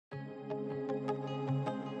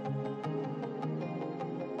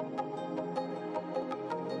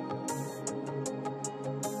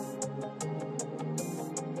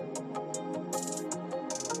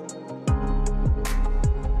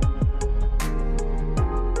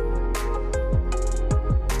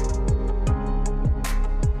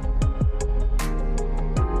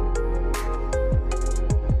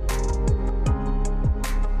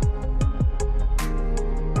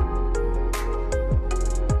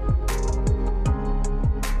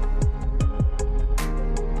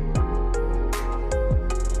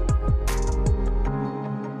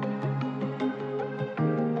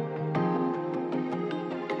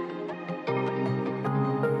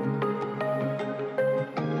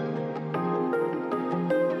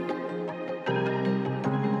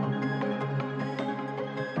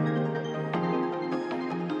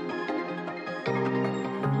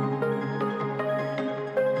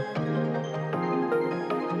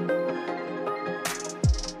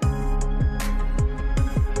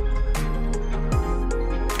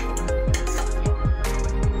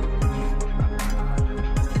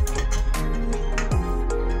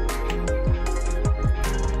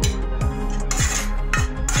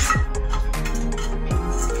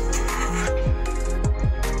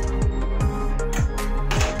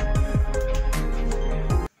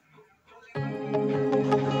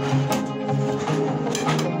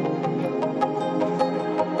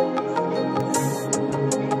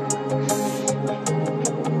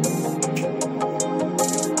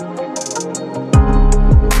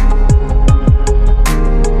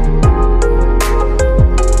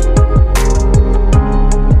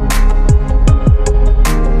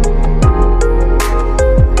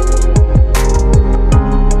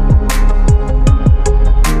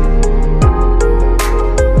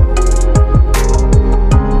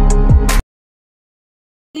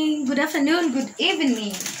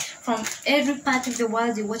from every part of the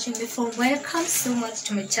world you're watching me from, welcome so much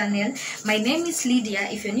to my channel. My name is Lydia.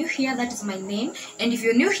 If you're new here, that is my name. And if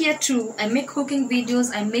you're new here too, I make cooking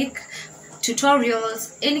videos, I make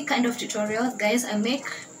tutorials, any kind of tutorials, guys. I make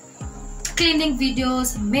cleaning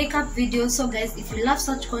videos, makeup videos. So guys, if you love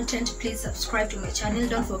such content, please subscribe to my channel.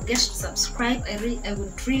 Don't forget to subscribe. I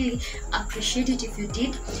would really appreciate it if you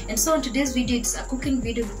did. And so on today's video, it's a cooking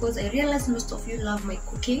video because I realize most of you love my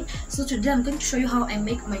cooking. So today I'm going to show you how I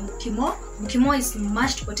make my mukimo. Mukimo is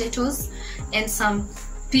mashed potatoes and some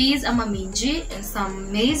peas ama minji and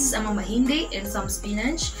some maize ama mahindi and some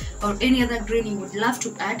spinach or any other grain you would love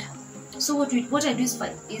to add. So what I do is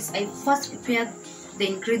I first prepare the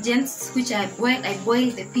ingredients, which I boil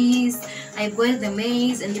the peas, I boil the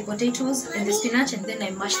maize and the potatoes and the spinach, and then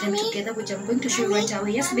I mash them together, which I'm going to show you right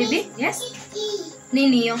away. Yes, baby? Yes?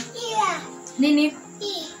 Nini yo? Nini?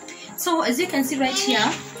 So as you can see right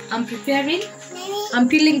here, I'm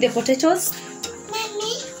peeling the potatoes.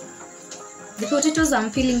 The potatoes, I'm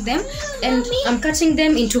peeling them and I'm cutting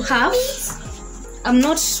them into halves. I'm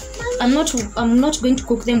not going to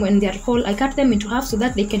cook them when they're whole. I cut them into half so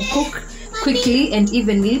that they can cook quickly and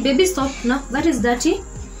evenly. Baby, stop now, that is dirty.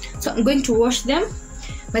 So I'm going to wash them.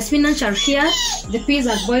 My spinach are here, the peas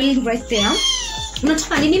are boiling right there.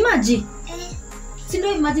 Unataka nini maji?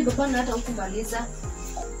 Sindoi maji baba na hata ukubaliza.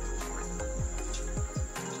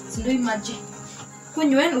 Sindoi maji.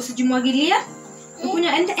 Kunywe usijimwagilia.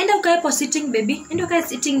 Kunywa enda ukae hapo sitting baby. Enda ukae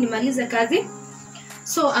sitting nimalize kazi.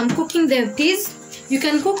 So I'm cooking the peas. You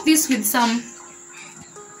can cook this with some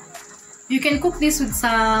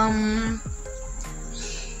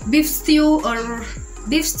beef stew,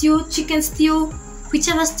 chicken stew,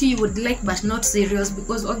 whichever stew you would like, but not cereals,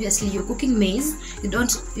 because obviously you're cooking maize. You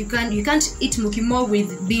can't eat mukimo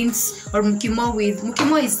with beans or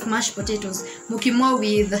mukimo is mashed potatoes. Mukimo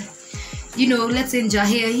with, let's say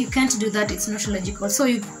njahe. You can't do that, it's not logical. So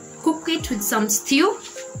you cook it with some stew,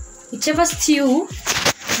 whichever stew.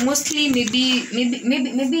 Mostly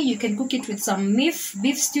maybe you can cook it with some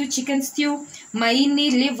beef stew, chicken stew, maini,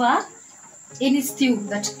 liver, any stew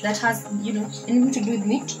that has anything to do with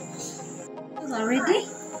meat. Those are ready.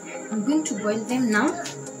 I'm going to boil them now.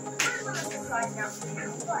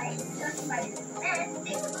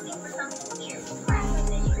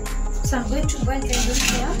 So I'm going to boil them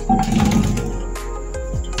here.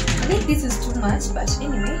 I think this is too much, but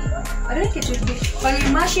anyway, I think it will be, when you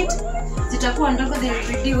mash it, zitakuwa ndogo, they will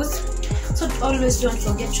reduce. So always don't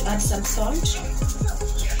forget to add some salt.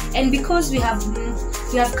 And because we have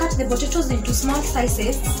cut the potatoes into small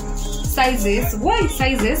sizes. Why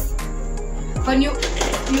sizes? When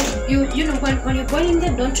when you're boiling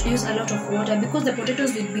them, don't use a lot of water because the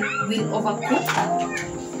potatoes will overcook.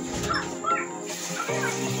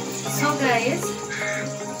 So guys,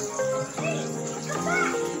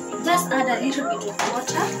 just add a little bit of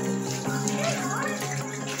water.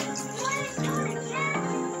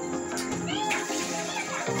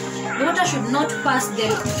 The water should not pass the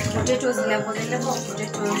potatoes level, the level of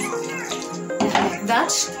potatoes like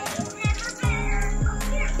that.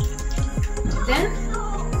 Then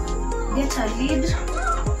get a lid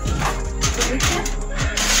to it.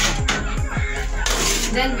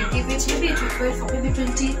 Then we give it, maybe it will boil for maybe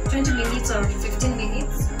 20 minutes or 15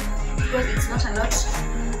 minutes because it's not a lot.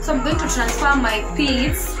 So I'm going to transfer my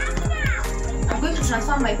peas. To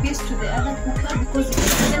the other cooker because it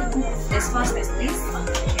doesn't cook as fast as this.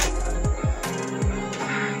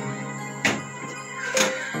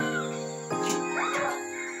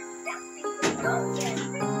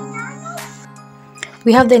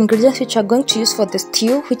 We have the ingredients which we are going to use for the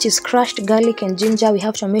stew, which is crushed garlic and ginger. We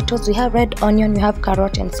have tomatoes, we have red onion, we have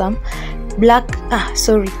carrot and some red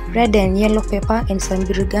and yellow pepper and some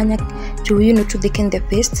biriganya to thicken the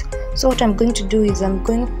paste. So what I'm going to do is I'm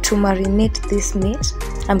going to marinate this meat.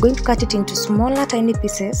 I'm going to cut it into smaller tiny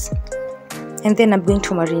pieces and then I'm going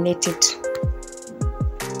to marinate it.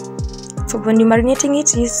 So when you're marinating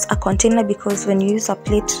it, use a container because when you use a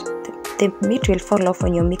plate, the meat will fall off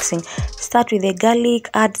when you're mixing. Start with the garlic,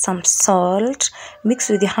 add some salt, mix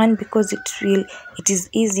with your hand because it is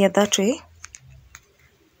easier that way.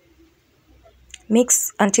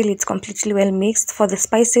 Mix until it's completely well mixed. For the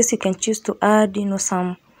spices, you can choose to add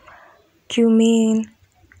some cumin,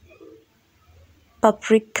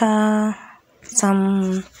 paprika,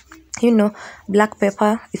 some black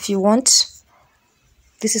pepper if you want.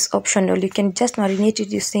 This is optional. You can just marinate it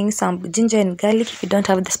using some ginger and garlic if you don't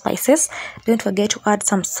have the spices. Don't forget to add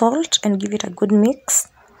some salt and give it a good mix.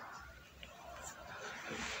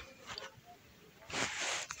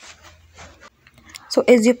 So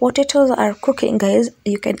as your potatoes are cooking, guys,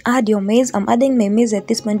 you can add your maize. I'm adding my maize at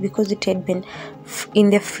this point because it had been in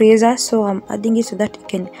the freezer, so I'm adding it so that it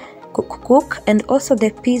can cook. And also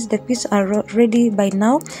the peas are ready by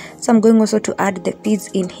now, so I'm going also to add the peas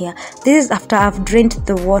in here. This is after I've drained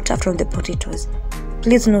the water from the potatoes.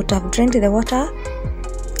 Please note, I've drained the water,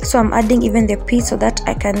 so I'm adding even the peas so that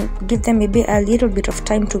I can give them maybe a little bit of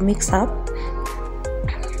time to mix up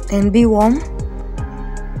and be warm.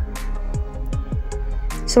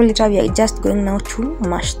 So later we are just going now to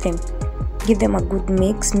mash them, give them a good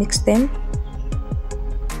mix them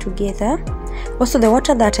together. Also, the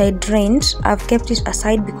water that I drained, I've kept it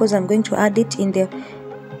aside because I'm going to add it in the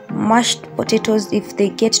mashed potatoes if they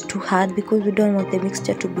get too hard, because we don't want the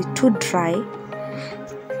mixture to be too dry.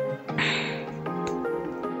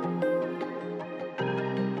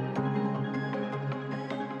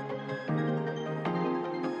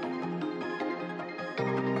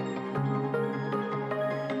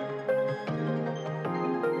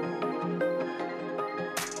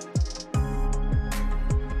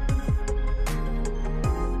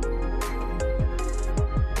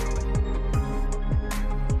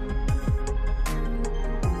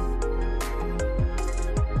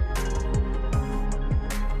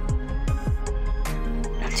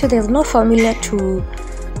 So there's no formula to,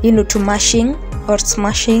 to mashing or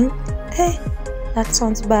smashing. That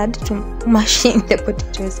sounds bad, to mashing the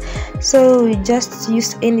potatoes. So you just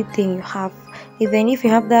use anything you have. Even if you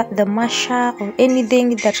have the masher or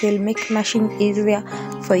anything that will make mashing easier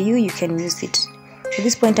for you, you can use it. At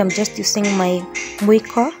this point, I'm just using my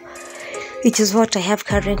mukimo, which is what I have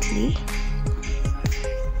currently.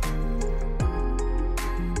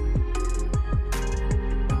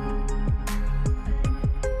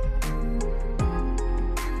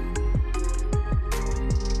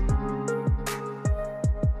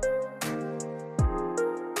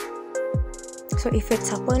 So if at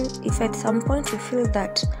some point you feel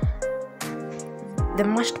that the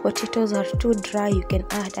mashed potatoes are too dry, you can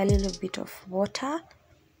add a little bit of water,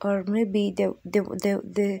 or maybe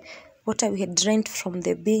the water we had drained from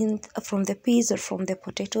the beans, from the peas, or from the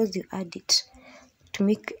potatoes. You add it to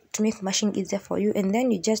make mashing easier for you, and then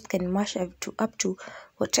you just can mash up to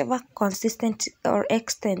whatever consistent or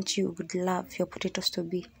extent you would love your potatoes to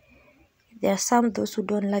be. There are those who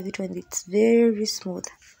don't love it when it's very smooth.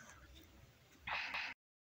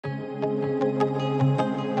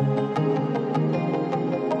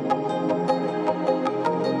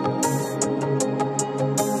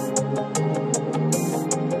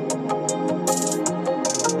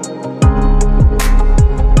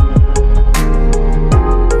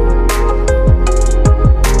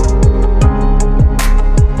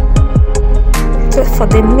 For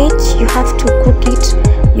the meat, you have to cook it.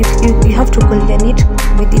 You have to golden it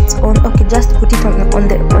with its own. Okay, just put it on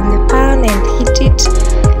the pan and heat it.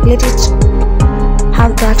 Let it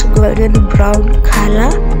have that golden brown color.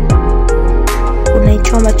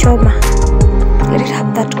 Unaichoma. Let it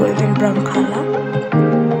have that golden brown color.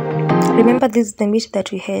 Remember, this is the meat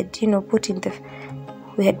that we had, put in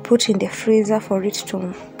the freezer for it to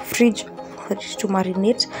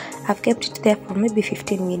marinate. I've kept it there for maybe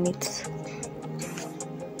 15 minutes.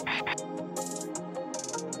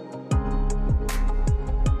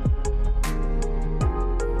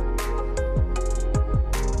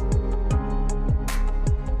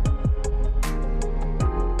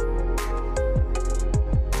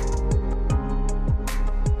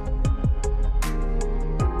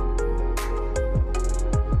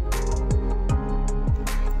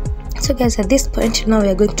 So guys, at this point now we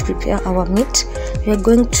are going to prepare our meat. We are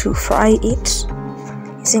going to fry it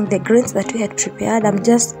using the grains that we had prepared. I'm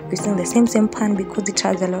just using the same pan because it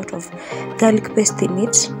has a lot of garlic paste in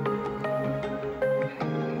it.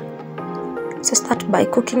 So start by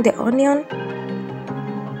cooking the onion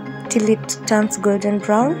till it turns golden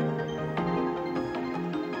brown.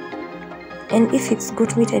 And if it's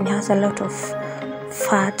good meat and it has a lot of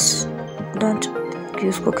fat, don't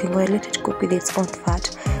use cooking oil, let it cook with its own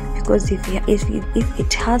fat. Because if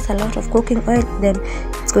it has a lot of cooking oil, then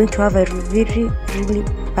it's going to have a really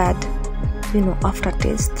bad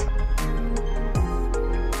aftertaste.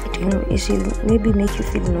 It will maybe make you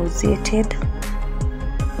feel nauseated.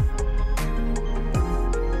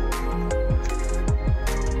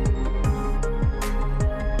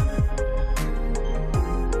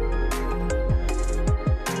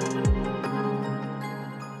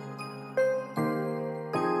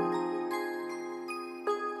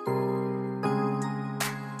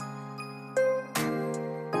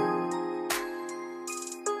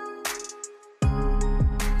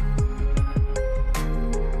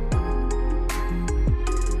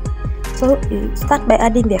 So you start by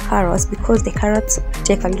adding the carrots, because the carrots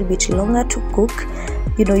take a little bit longer to cook.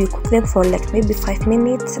 You know, you cook them for like maybe 5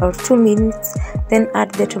 minutes or 2 minutes, then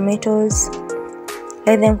add the tomatoes,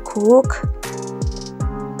 let them cook.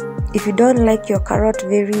 If you don't like your carrot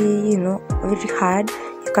very hard,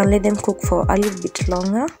 you can let them cook for a little bit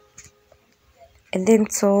longer. And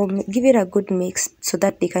then so give it a good mix so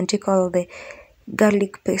that they can take all the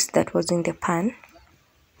garlic paste that was in the pan.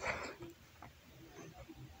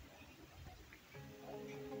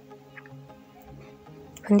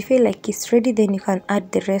 When you feel like it's ready, then you can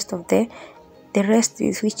add the rest of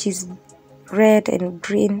which is red and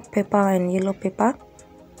green pepper and yellow pepper.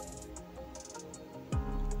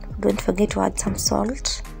 Don't forget to add some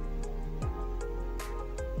salt.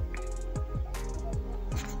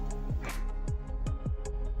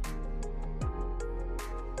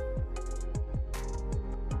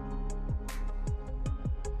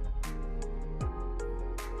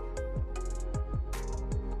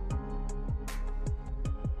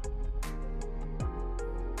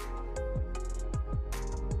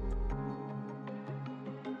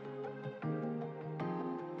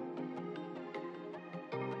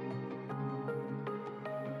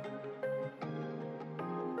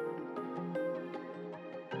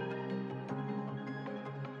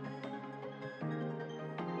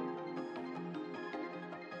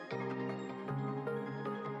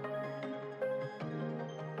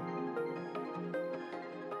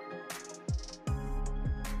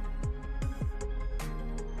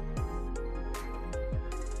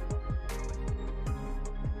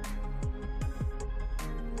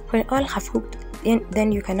 When all have cooked,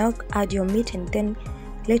 then you can now add your meat and then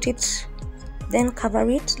cover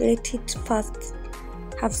it, let it first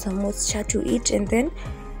have some moisture to it, and then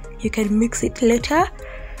you can mix it later.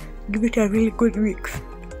 Give it a really good mix.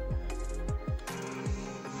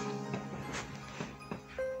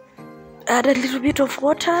 Add a little bit of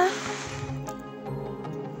water.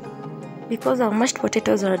 Because our mashed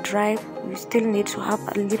potatoes are dry, we still need to have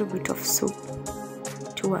a little bit of soup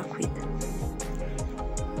to work with.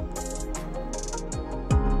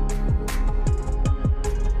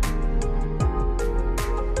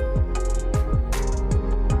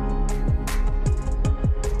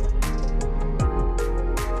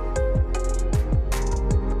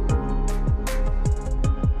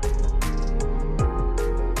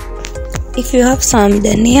 If you have some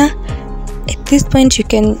dhania, at this point you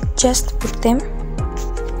can just put them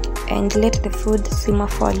and let the food simmer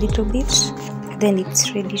for a little bit, then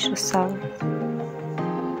it's ready to serve.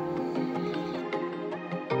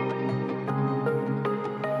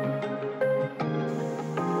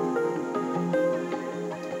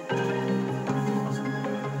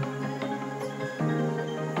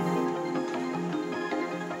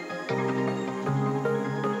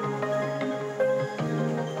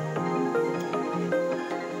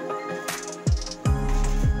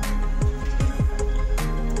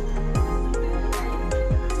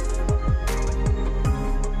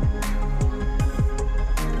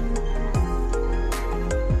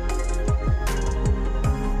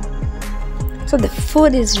 So the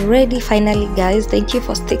food is ready finally, guys. Thank you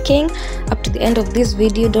for sticking up to the end of this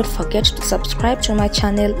video. Don't forget to subscribe to my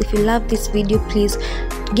channel. If you love this video, please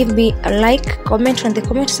give me a like, comment on the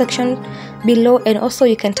comment section below, and also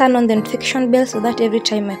you can turn on the notification bell so that every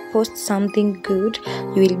time I post something good,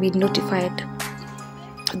 you will be notified.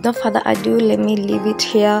 Without further ado, let me leave it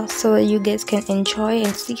here so you guys can enjoy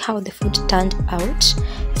and see how the food turned out.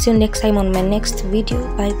 See you next time on my next video.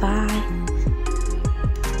 Bye bye.